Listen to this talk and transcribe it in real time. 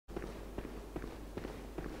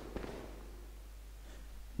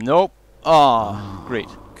Nope. Ah, great.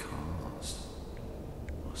 Cause,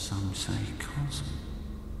 or some say cosm.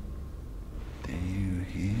 Do you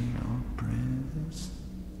hear our prayers?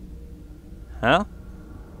 Huh?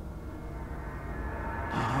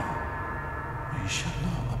 We shall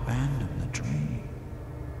not abandon the dream.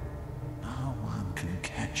 No one can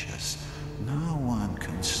catch us. No one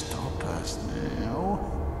can stop us now.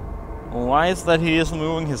 Why is that he isn't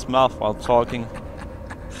moving his mouth while talking?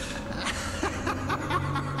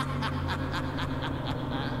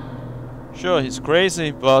 Sure, he's crazy,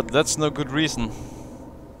 but that's no good reason.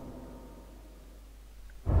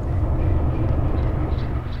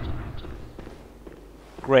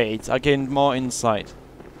 Great, I gained more insight.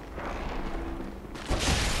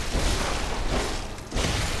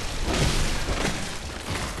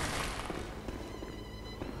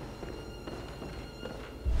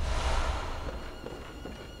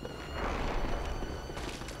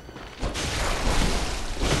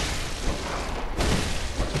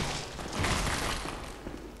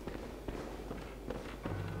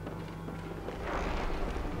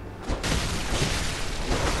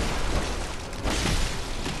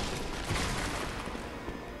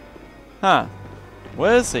 Huh.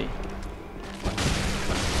 Where is he?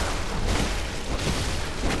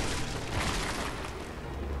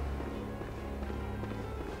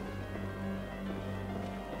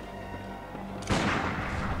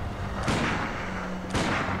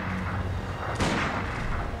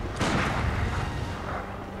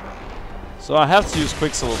 So I have to use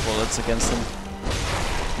Quicksilver bullets against him.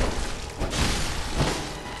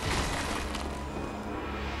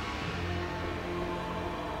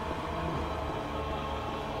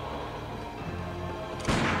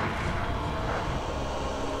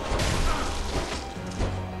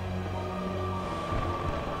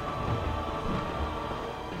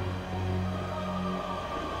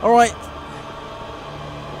 Alright.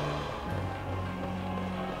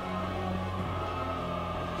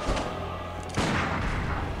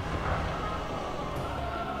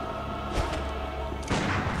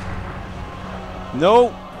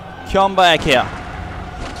 No, come back here.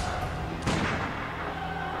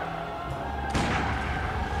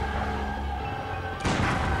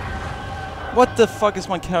 What the fuck is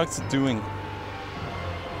my character doing?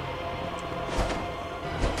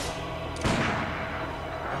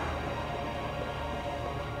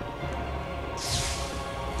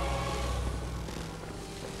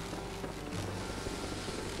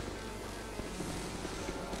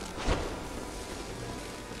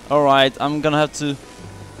 Alright, I'm gonna have to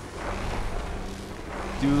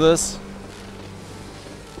do this.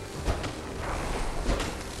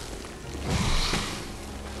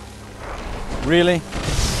 Really?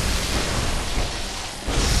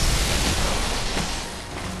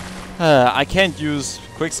 I can't use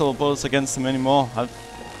Quicksilver bullets against him anymore. I've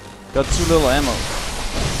got too little ammo.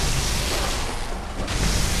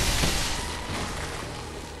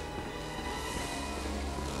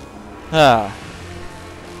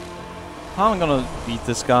 How am I gonna beat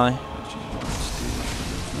this guy?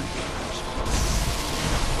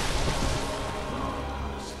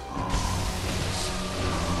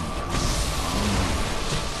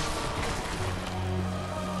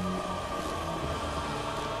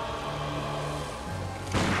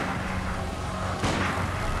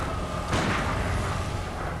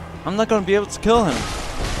 I'm not gonna be able to kill him.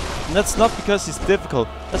 And that's not because he's difficult,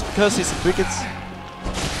 that's because he's a bigot.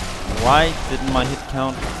 Why didn't my hit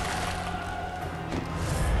count?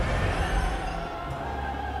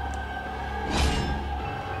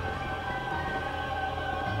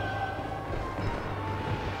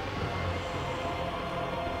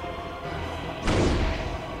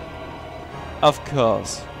 Of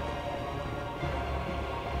course.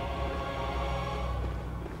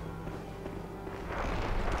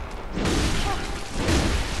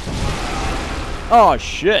 Oh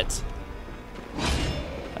shit!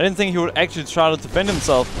 I didn't think he would actually try to defend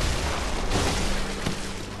himself.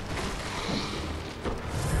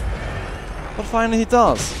 But finally he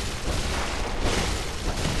does.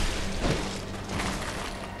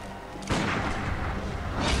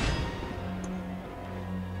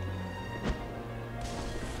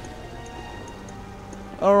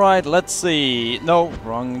 Alright, let's see. No,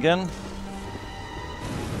 wrong again.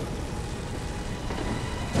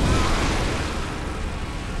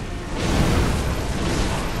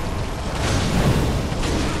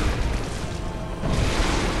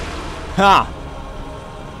 Ha!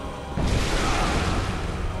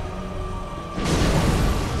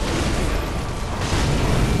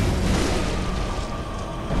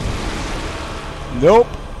 Nope.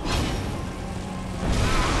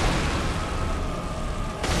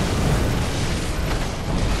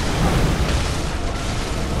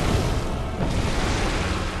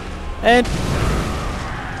 And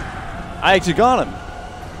I actually got him.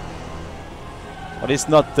 But he's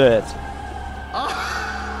not dead. Oh,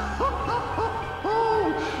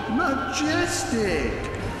 majestic!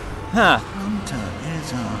 Huh. Hunter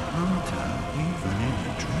is a hunter, even in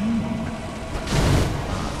a dream.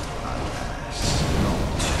 But alas, not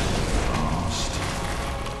too fast.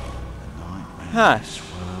 The nightmare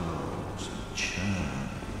swirls and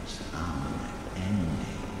churns unending.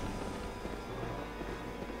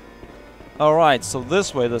 Alright, so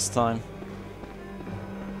this way this time.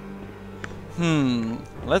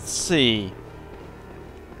 Let's see.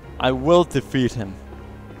 I will defeat him.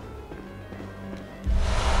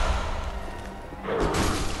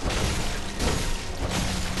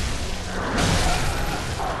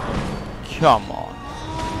 Come on.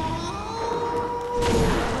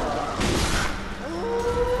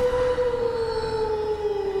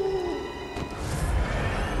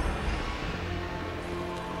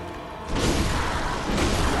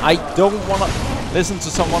 I don't wanna listen to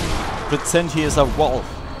someone pretend he is a wolf.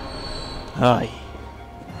 Aye.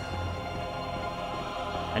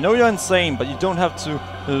 I know you're insane, but you don't have to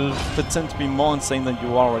pretend to be more insane than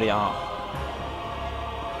you already are.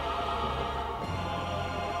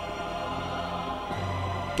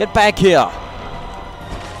 Get back here!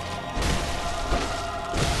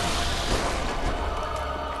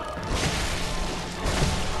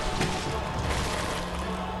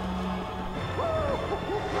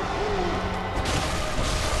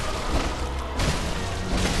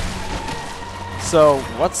 So,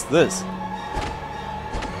 what's this?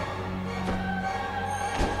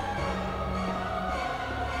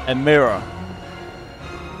 A mirror.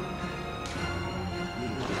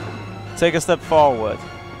 Take a step forward.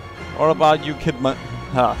 What about you kiss my...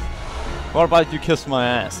 What about you kiss my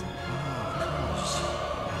ass?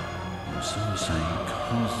 I'm so saying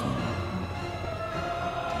cousin.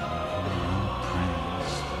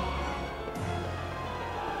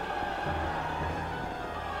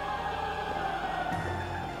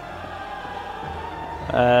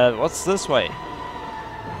 What's this way?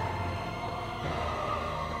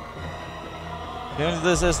 Apparently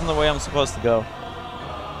this isn't the way I'm supposed to go.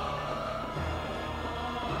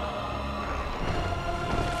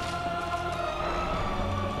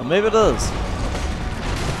 Or maybe it is.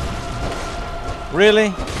 Really?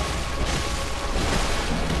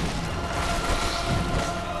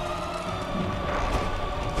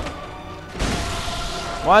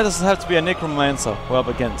 Why does it have to be a necromancer we're up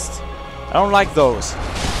against? I don't like those.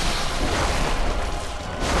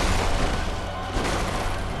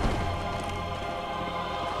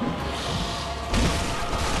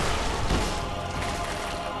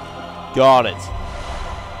 Got it.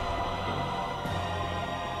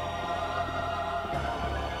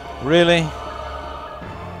 Really?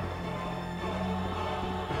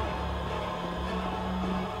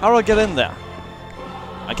 How do I get in there?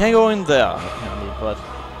 I can't go in there, apparently, but...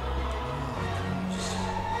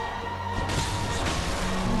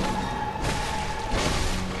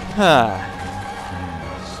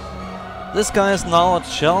 This guy is not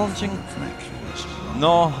challenging,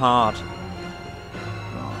 nor hard.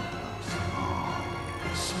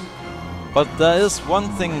 But there is one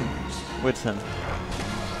thing with him.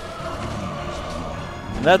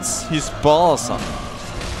 And that's his bothersome.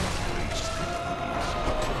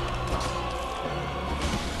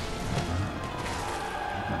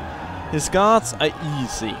 His guards are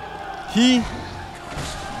easy. He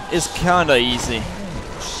is kinda easy.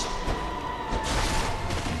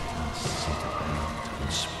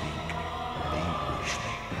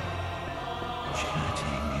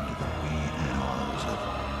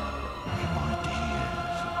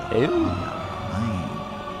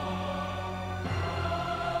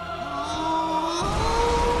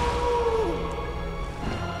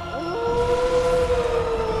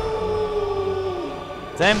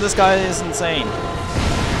 Damn, this guy is insane.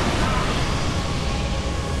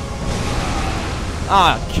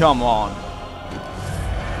 Ah, come on.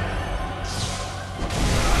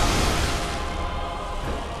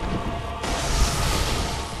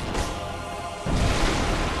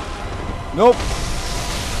 Nope.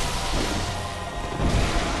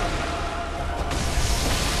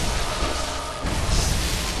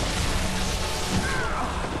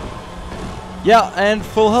 Yeah, and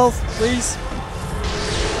full health, please.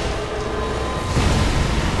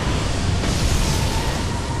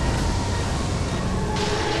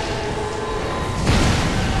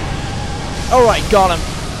 Alright, got him.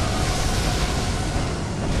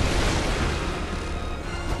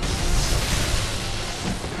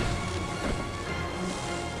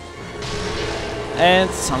 And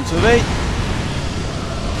time to evade.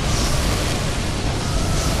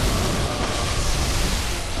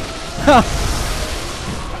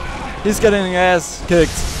 He's getting ass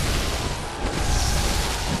kicked.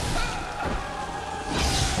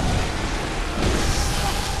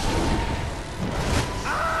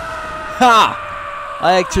 Ha!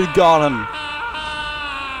 I actually got him.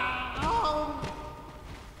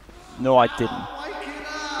 No, I didn't. Wake it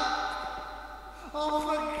up! I'll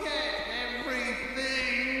forget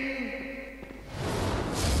everything!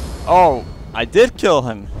 Oh, I did kill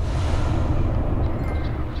him.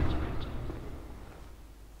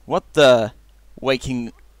 What the?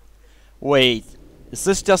 Waking... Wait, is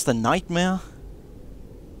this just a nightmare?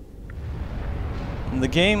 In the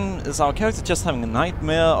game, is our character just having a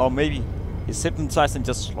nightmare, or maybe he's hypnotized and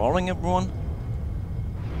just slaughtering everyone?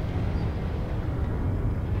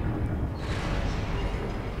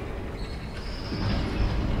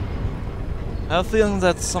 I have a feeling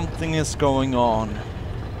that something is going on.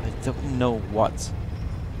 I don't know what.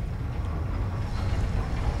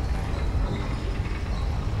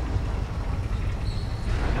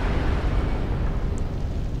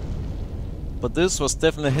 But this was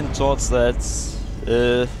definitely a hint towards that.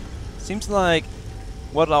 Seems like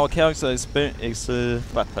what our character is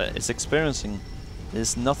experiencing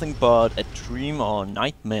is nothing but a dream or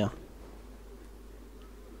nightmare.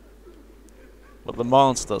 Well, the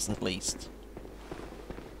monsters at least.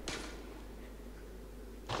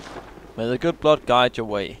 May the good blood guide your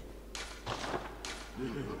way.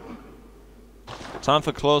 Time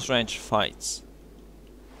for close range fights.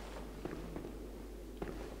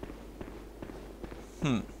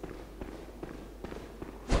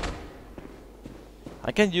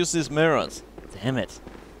 I can't use these mirrors. Damn it.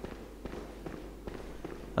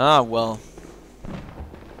 Ah, well.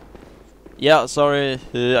 Yeah, sorry,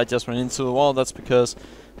 I just ran into the wall. That's because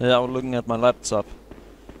I was looking at my laptop.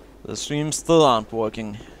 The streams still aren't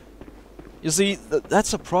working. You see,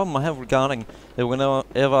 that's a problem I have regarding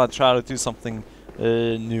whenever I try to do something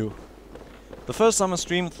new. The first time I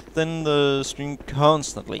streamed, then the stream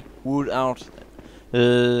constantly would out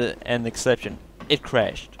an exception. It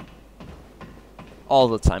crashed. All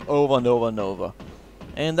the time, over and over and over.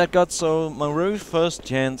 And that got so my very first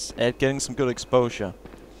chance at getting some good exposure.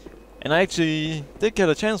 And I actually did get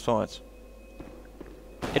a chance for it.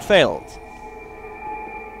 It failed.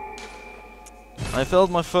 I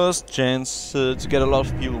failed my first chance to get a lot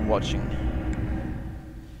of people watching.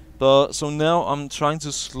 But so now I'm trying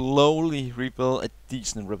to slowly rebuild a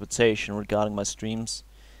decent reputation regarding my streams.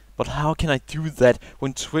 But how can I do that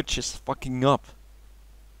when Twitch is fucking up?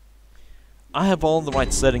 I have all the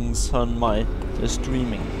right settings on my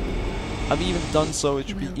streaming. I've even done so it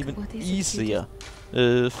should be even easier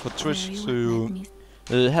for Twitch to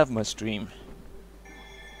have my stream.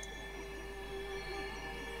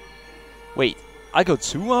 Wait, I go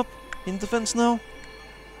 2 up in defense now?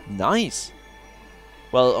 Nice!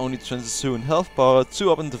 Well, only 22 in health, but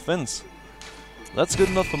 2 up in defense. That's good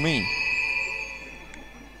enough for me.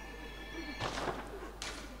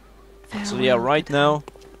 So yeah, right now,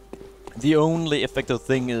 the only effective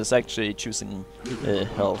thing is actually choosing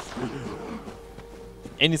health.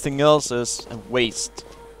 Anything else is a waste.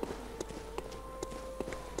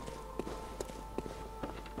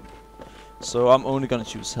 So I'm only gonna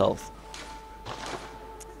choose health.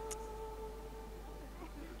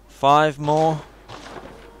 5 more.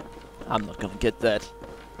 I'm not gonna get that.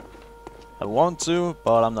 I want to,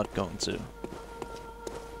 but I'm not going to.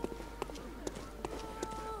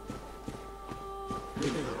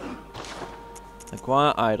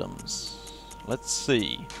 Acquire items. Let's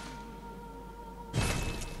see.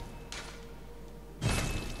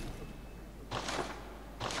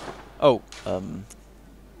 Oh,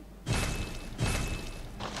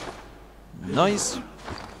 nice.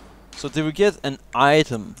 So did we get an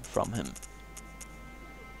item from him?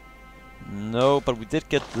 No, but we did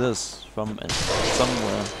get this from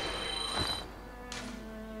somewhere.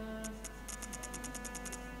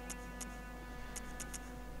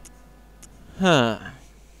 Huh.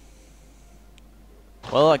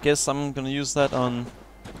 Well, I guess I'm gonna use that on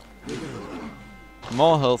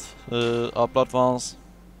more health or blood vials.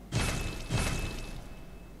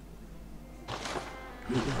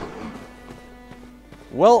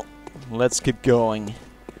 Well, let's keep going.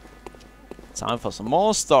 Time for some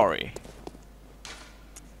more story.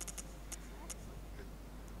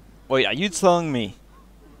 Wait, are you telling me?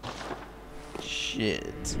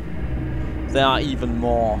 Shit. There are even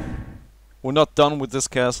more. We're not done with this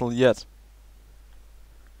castle yet.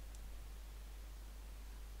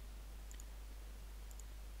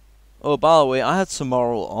 Oh, by the way, I had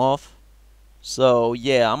tomorrow off. So,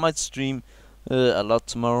 yeah, I might stream a lot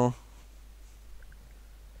tomorrow.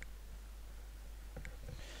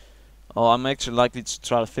 Oh, I'm actually likely to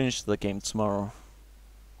try to finish the game tomorrow.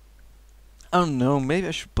 I don't know, maybe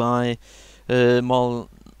I should buy Mortal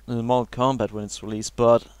Kombat when it's released,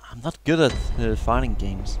 but I'm not good at fighting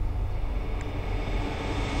games.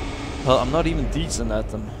 Well, I'm not even decent at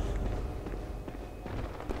them.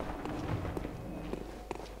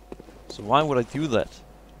 So why would I do that?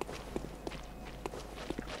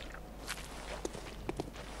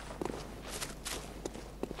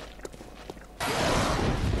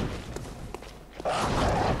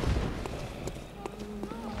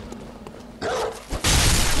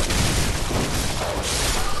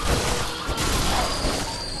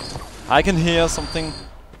 I can hear something.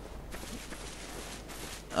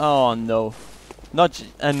 Oh no. Not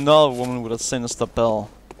another woman with a sinister bell.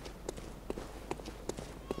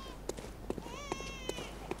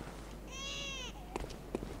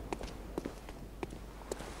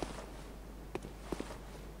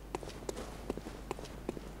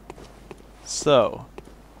 So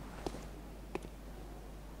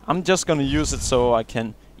I'm just gonna use it so I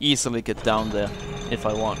can easily get down there if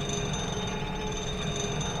I want.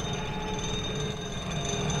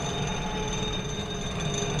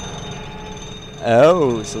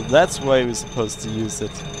 Oh, so that's why we're supposed to use it.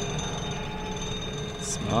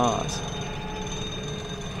 Smart.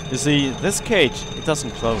 You see, this cage, it doesn't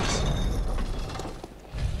close.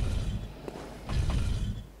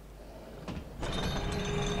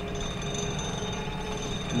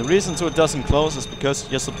 And the reason it doesn't close is because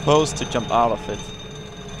you're supposed to jump out of it.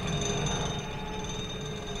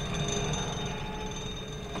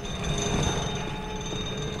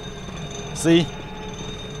 See?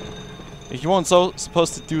 If you weren't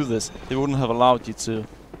supposed to do this, they wouldn't have allowed you to.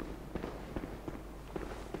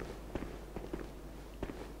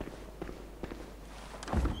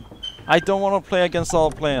 I don't want to play against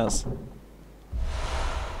all players.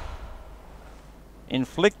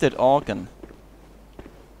 Inflicted organ.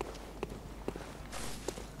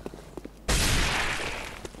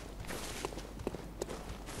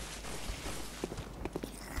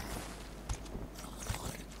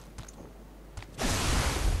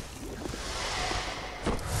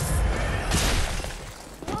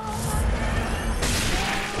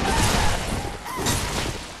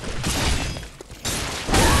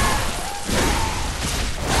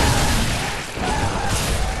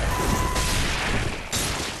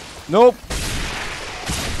 Nope.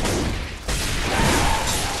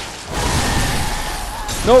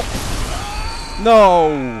 Nope.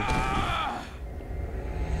 No.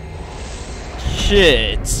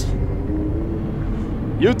 Shit.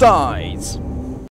 You died.